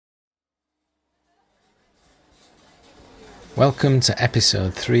Welcome to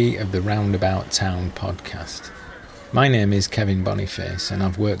episode 3 of the Roundabout Town podcast. My name is Kevin Boniface and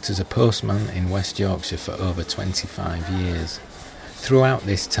I've worked as a postman in West Yorkshire for over 25 years. Throughout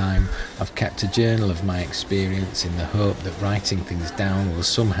this time, I've kept a journal of my experience in the hope that writing things down will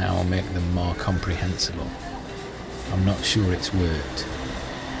somehow make them more comprehensible. I'm not sure it's worked.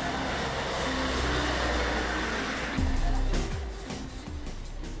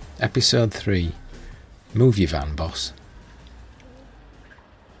 Episode 3. Move your van, boss.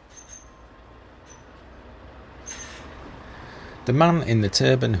 The man in the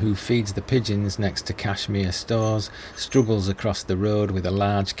turban who feeds the pigeons next to Cashmere Stores struggles across the road with a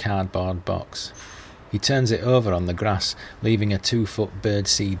large cardboard box. He turns it over on the grass, leaving a 2-foot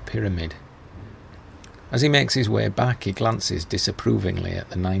birdseed pyramid. As he makes his way back, he glances disapprovingly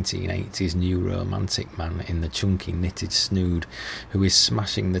at the 1980s new romantic man in the chunky knitted snood who is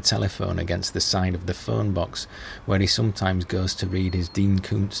smashing the telephone against the side of the phone box where he sometimes goes to read his Dean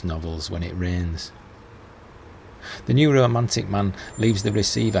Koontz novels when it rains. The new romantic man leaves the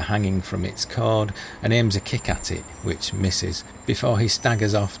receiver hanging from its cord and aims a kick at it, which misses, before he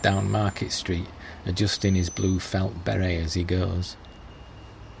staggers off down Market Street, adjusting his blue felt beret as he goes.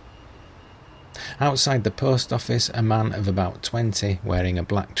 Outside the post office, a man of about 20, wearing a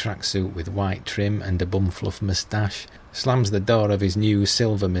black tracksuit with white trim and a bumfluff moustache, slams the door of his new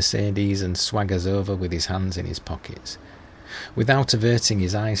silver Mercedes and swaggers over with his hands in his pockets. Without averting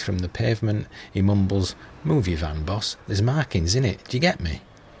his eyes from the pavement, he mumbles, "Move your van, boss. There's markings in it. Do you get me?"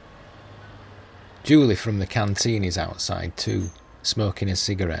 Julie from the canteen is outside too, smoking a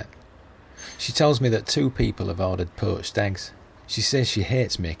cigarette. She tells me that 2 people have ordered poached eggs. She says she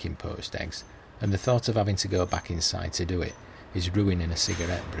hates making poached eggs, and the thought of having to go back inside to do it is ruining a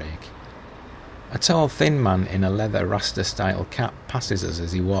cigarette break. A tall, thin man in a leather Rasta-style cap passes us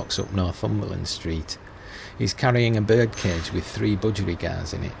as he walks up Northumberland Street. He's carrying a birdcage with 3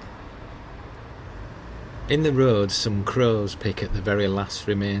 budgerigars in it. In the road, some crows pick at the very last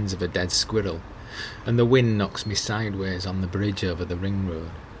remains of a dead squirrel, and the wind knocks me sideways on the bridge over the ring road.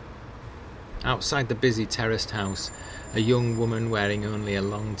 Outside the busy terraced house, a young woman wearing only a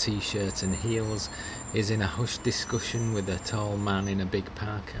long t-shirt and heels is in a hushed discussion with a tall man in a big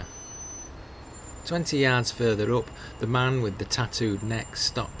parka. 20 yards further up, the man with the tattooed neck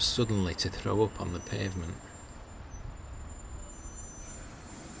stops suddenly to throw up on the pavement.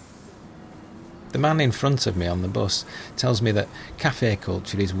 The man in front of me on the bus tells me that cafe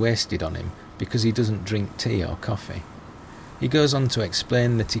culture is wasted on him because he doesn't drink tea or coffee. He goes on to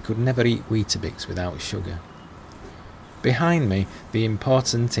explain that he could never eat Weetabix without sugar. Behind me, the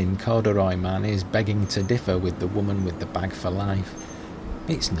important in corduroy man is begging to differ with the woman with the bag for life.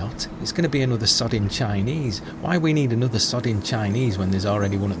 It's not. It's going to be another sodding Chinese. Why we need another sodding Chinese when there's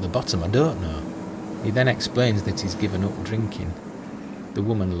already one at the bottom, I don't know. He then explains that he's given up drinking. The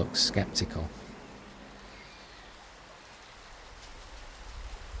woman looks sceptical.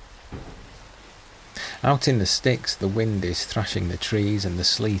 Out in the sticks, the wind is thrashing the trees and the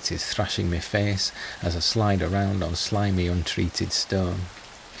sleet is thrashing my face as I slide around on slimy, untreated stone.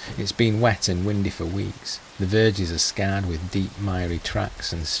 It's been wet and windy for weeks. The verges are scarred with deep, miry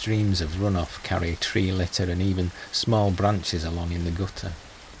tracks, and streams of runoff carry tree litter and even small branches along in the gutter.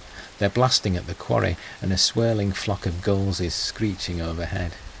 They're blasting at the quarry, and a swirling flock of gulls is screeching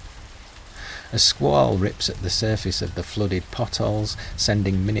overhead. A squall rips at the surface of the flooded potholes,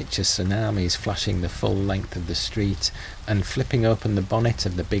 sending miniature tsunamis flashing the full length of the street and flipping open the bonnet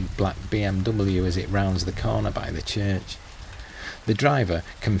of the big black BMW as it rounds the corner by the church. The driver,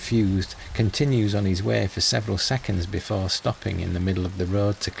 confused, continues on his way for several seconds before stopping in the middle of the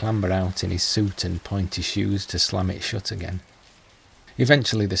road to clamber out in his suit and pointy shoes to slam it shut again.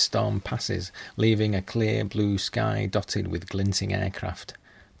 Eventually the storm passes, leaving a clear blue sky dotted with glinting aircraft.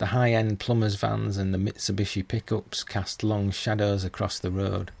 The high-end plumbers' vans and the Mitsubishi pickups cast long shadows across the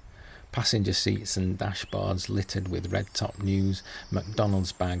road. Passenger seats and dashboards littered with red-top news,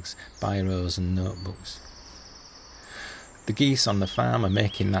 McDonald's bags, biros and notebooks. The geese on the farm are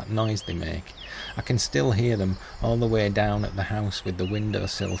making that noise they make. I can still hear them all the way down at the house with the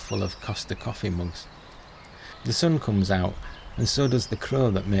windowsill full of Costa coffee mugs. The sun comes out, and so does the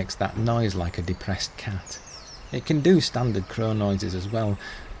crow that makes that noise like a depressed cat. It can do standard crow noises as well,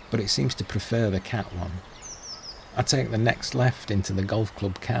 but it seems to prefer the cat one. I take the next left into the golf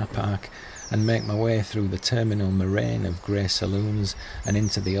club car park and make my way through the terminal moraine of grey saloons and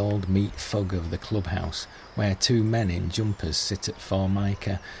into the old meat fug of the clubhouse, where 2 men in jumpers sit at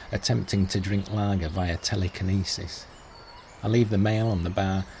Formica, attempting to drink lager via telekinesis. I leave the mail on the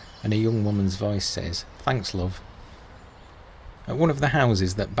bar, and a young woman's voice says, "Thanks, love." At one of the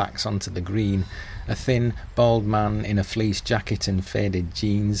houses that backs onto the green, a thin, bald man in a fleece jacket and faded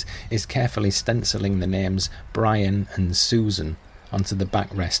jeans is carefully stenciling the names Brian and Susan onto the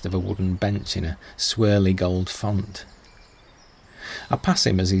backrest of a wooden bench in a swirly gold font. I pass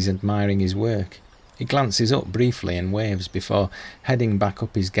him as he's admiring his work. He glances up briefly and waves before heading back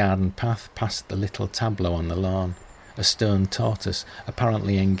up his garden path past the little tableau on the lawn, a stone tortoise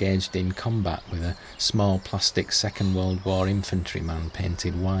apparently engaged in combat with a small plastic Second World War infantryman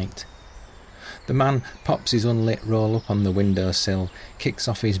painted white. The man pops his unlit roll up on the windowsill, kicks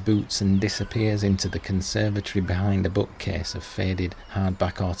off his boots and disappears into the conservatory behind a bookcase of faded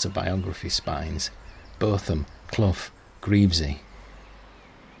hardback autobiography spines. Botham, Clough, Greavesy.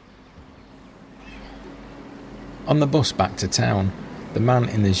 On the bus back to town, the man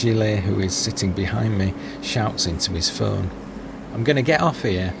in the gilet who is sitting behind me shouts into his phone, "I'm going to get off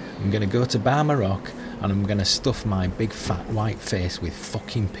here, I'm going to go to Bar Maroc, and I'm going to stuff my big fat white face with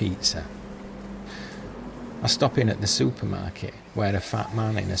fucking pizza." I stop in at the supermarket, where a fat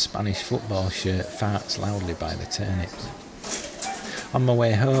man in a Spanish football shirt farts loudly by the turnips. On my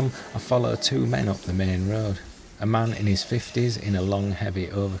way home, I follow two men up the main road. A man in his 50s in a long heavy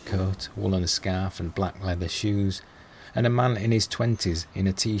overcoat, woolen scarf and black leather shoes, and a man in his 20s in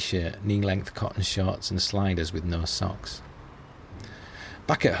a t-shirt, knee-length cotton shorts and sliders with no socks.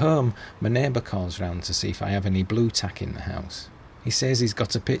 Back at home, my neighbour calls round to see if I have any blue tack in the house. He says he's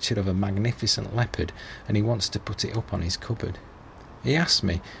got a picture of a magnificent leopard and he wants to put it up on his cupboard. He asks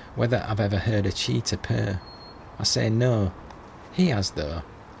me whether I've ever heard a cheetah purr. I say no. He has though,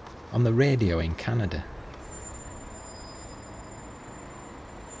 on the radio in Canada.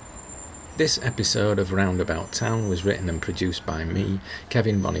 This episode of Roundabout Town was written and produced by me,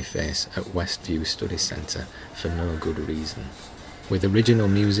 Kevin Boniface, at Westview Study Centre for no good reason, with original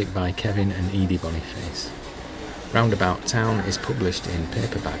music by Kevin and Edie Boniface. Roundabout Town is published in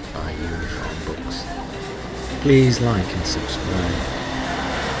paperback by Uniform Books. Please like and subscribe.